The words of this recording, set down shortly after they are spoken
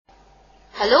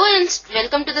Hello and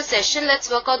welcome to the session.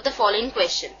 Let's work out the following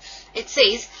question. It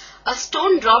says, a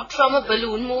stone dropped from a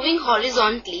balloon moving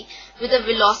horizontally with a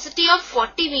velocity of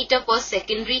 40 meters per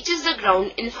second reaches the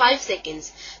ground in 5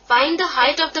 seconds. Find the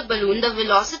height of the balloon, the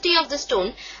velocity of the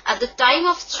stone at the time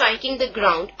of striking the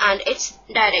ground and its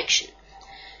direction.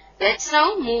 Let's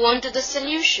now move on to the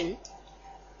solution.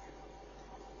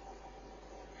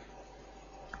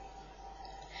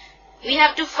 We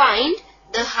have to find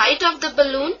the height of the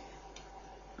balloon.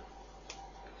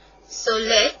 So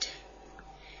let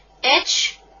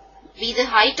h be the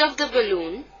height of the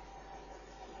balloon,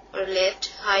 or let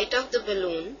height of the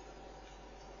balloon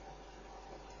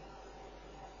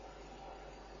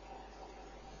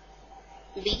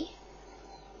be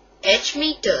h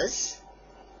meters.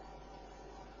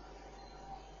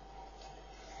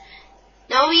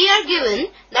 Now we are given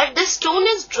that the stone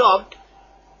is dropped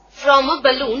from a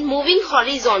balloon moving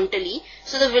horizontally.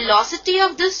 So the velocity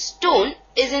of the stone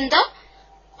is in the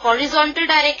horizontal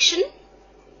direction.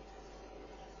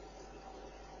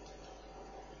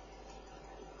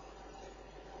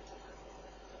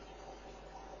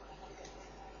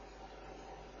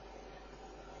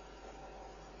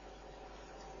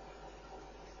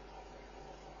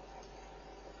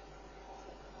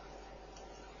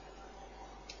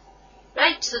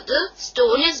 Right, so the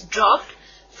stone is dropped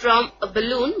from a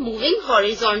balloon moving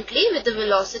horizontally with the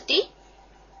velocity,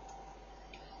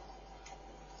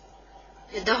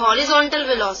 with the horizontal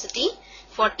velocity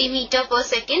 40 meters per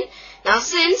second. Now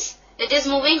since it is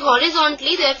moving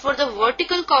horizontally, therefore the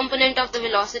vertical component of the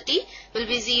velocity will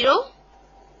be 0.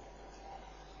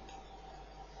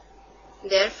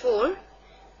 Therefore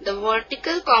the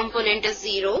vertical component is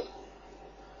 0.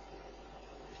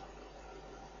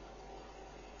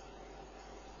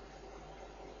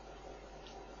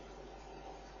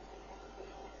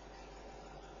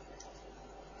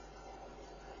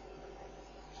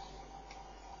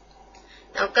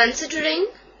 Now considering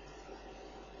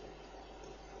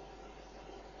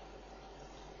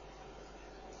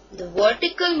the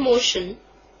vertical motion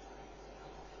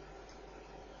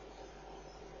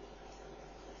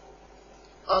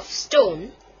of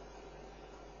stone,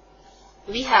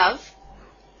 we have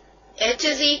h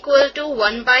is equal to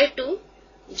 1 by 2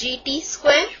 gt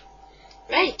square,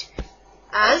 right?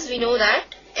 As we know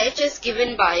that h is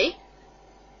given by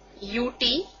ut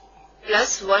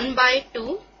plus 1 by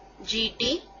 2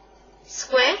 gt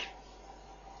square,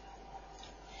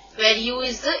 where u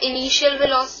is the initial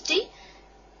velocity.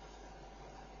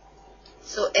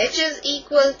 So h is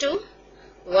equal to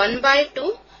 1 by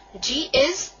 2, g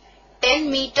is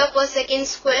 10 meters per second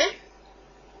square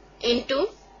into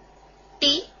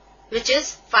t, which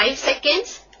is 5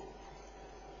 seconds.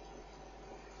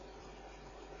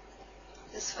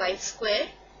 This is 5 square.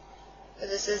 So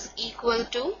this is equal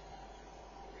to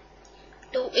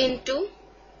 2 into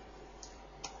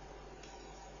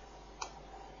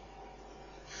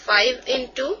 5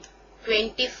 into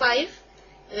 25,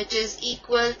 which is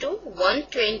equal to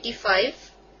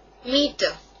 125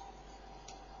 meter.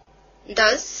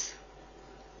 Thus,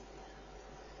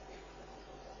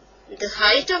 the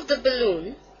height of the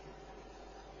balloon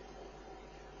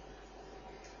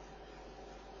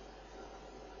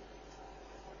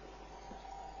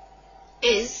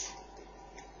is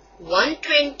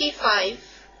 125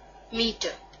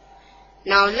 meter.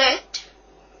 Now let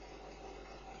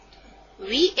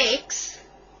Vx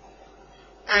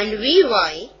and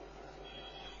Vy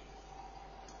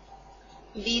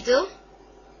be the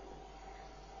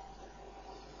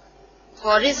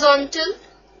horizontal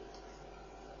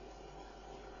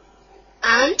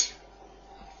and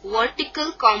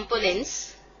vertical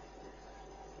components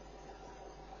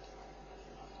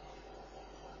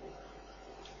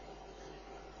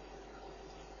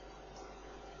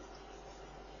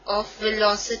of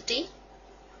velocity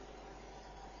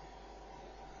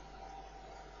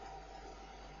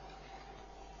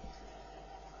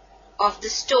of the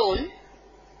stone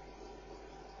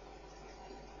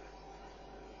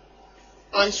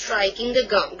on striking the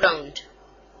ground.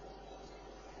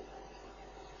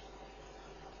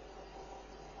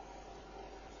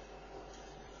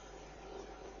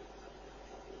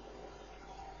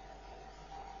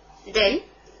 Then,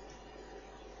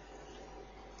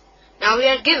 now we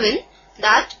are given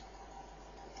that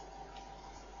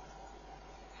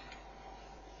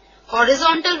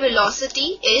horizontal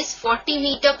velocity is 40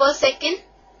 meters per second.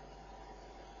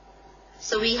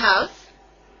 So we have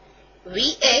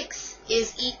Vx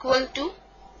is equal to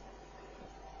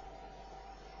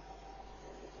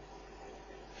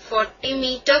 40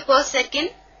 meters per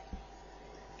second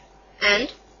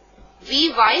and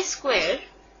Vy square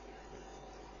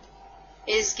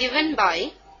is given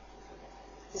by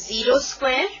 0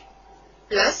 square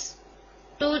plus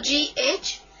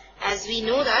 2gh, as we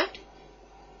know that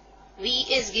v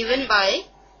is given by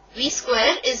v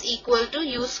square is equal to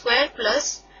u square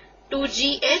plus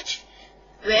 2gh,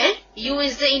 where u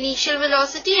is the initial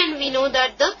velocity and we know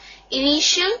that the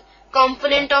initial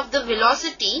component of the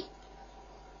velocity,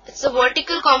 it's the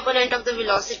vertical component of the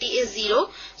velocity, is 0.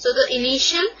 So the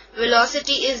initial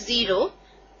velocity is 0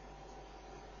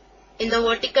 in the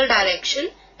vertical direction,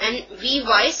 and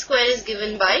vy square is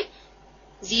given by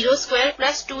 0 square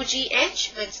plus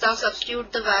 2gh. Let's now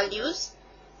substitute the values.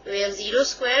 We have 0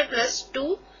 square plus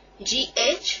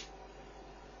 2gh.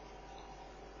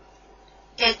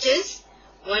 H is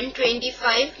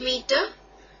 125 meter.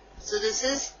 So this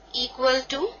is equal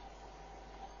to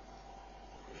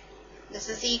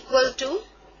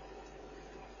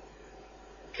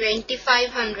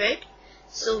 2500.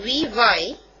 So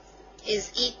Vy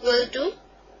is equal to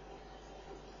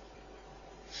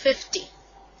 50.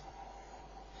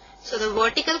 So the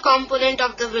vertical component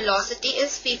of the velocity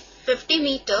is 50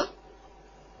 meter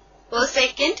per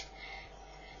second.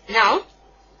 Now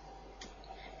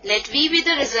let V be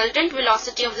the resultant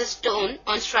velocity of the stone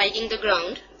on striking the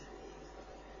ground.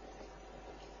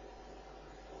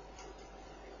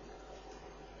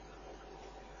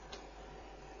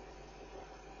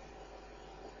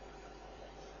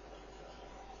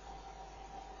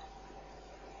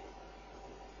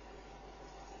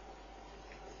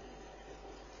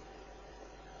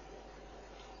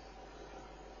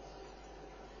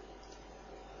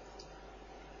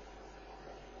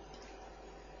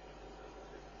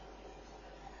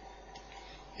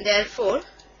 Therefore,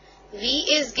 V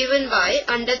is given by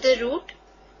under the root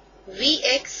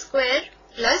Vx square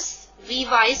plus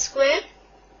Vy square,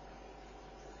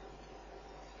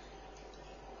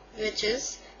 which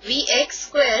is Vx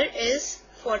square is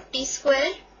 40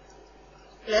 square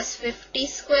plus 50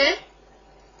 square.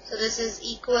 So this is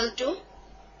equal to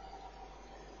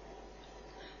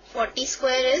 40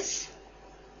 square is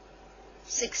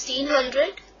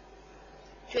 1600,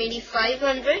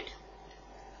 2500,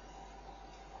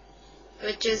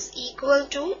 which is equal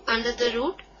to under the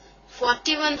root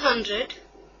 4100,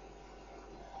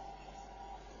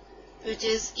 which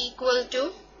is equal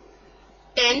to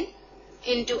 10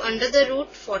 into under the root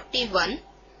 41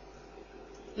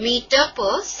 meter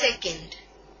per second.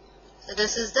 So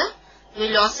this is the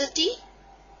velocity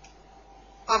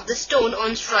of the stone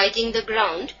on striking the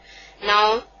ground.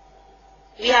 Now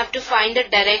we have to find the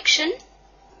direction.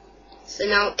 So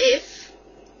now if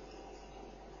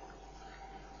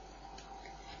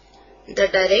the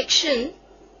direction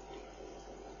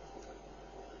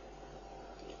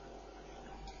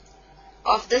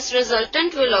of this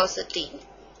resultant velocity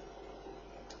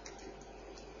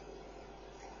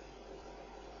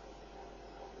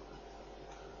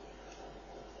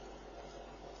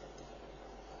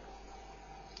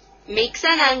makes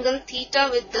an angle theta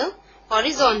with the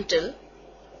horizontal,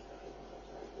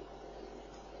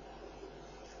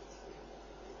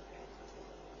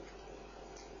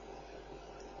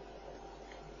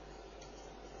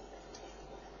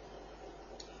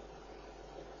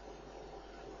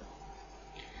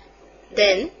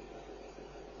 then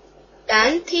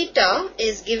tan theta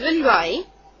is given by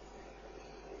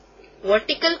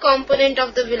vertical component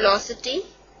of the velocity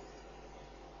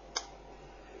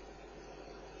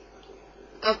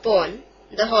upon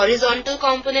the horizontal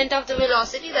component of the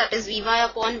velocity, that is Vy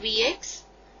upon Vx.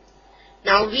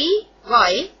 Now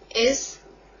Vy is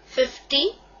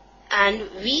 50 and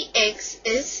Vx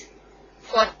is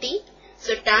 40.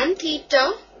 So tan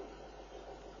theta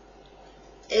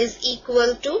is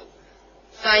equal to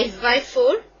 5 by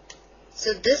 4.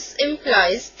 So this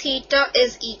implies theta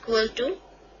is equal to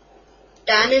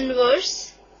tan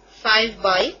inverse 5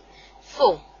 by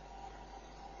 4.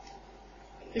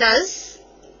 Thus,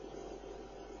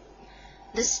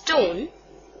 the stone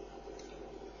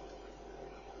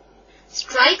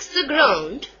strikes the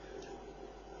ground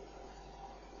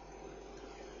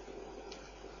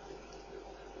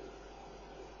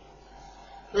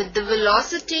with the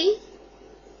velocity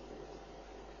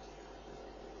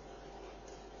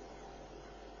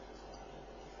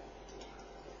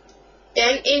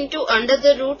into under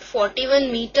the root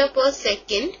 41 meter per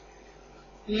second,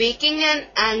 making an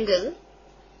angle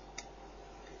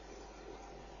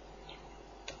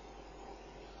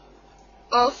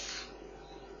of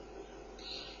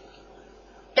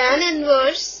tan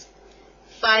inverse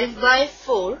 5 by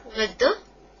 4 with the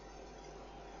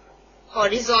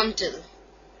horizontal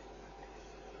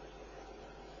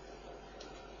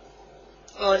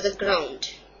or the ground.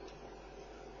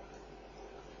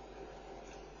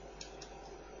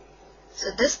 So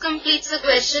this completes the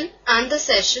question and the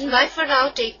session. Bye for now.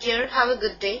 Take care. Have a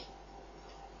good day.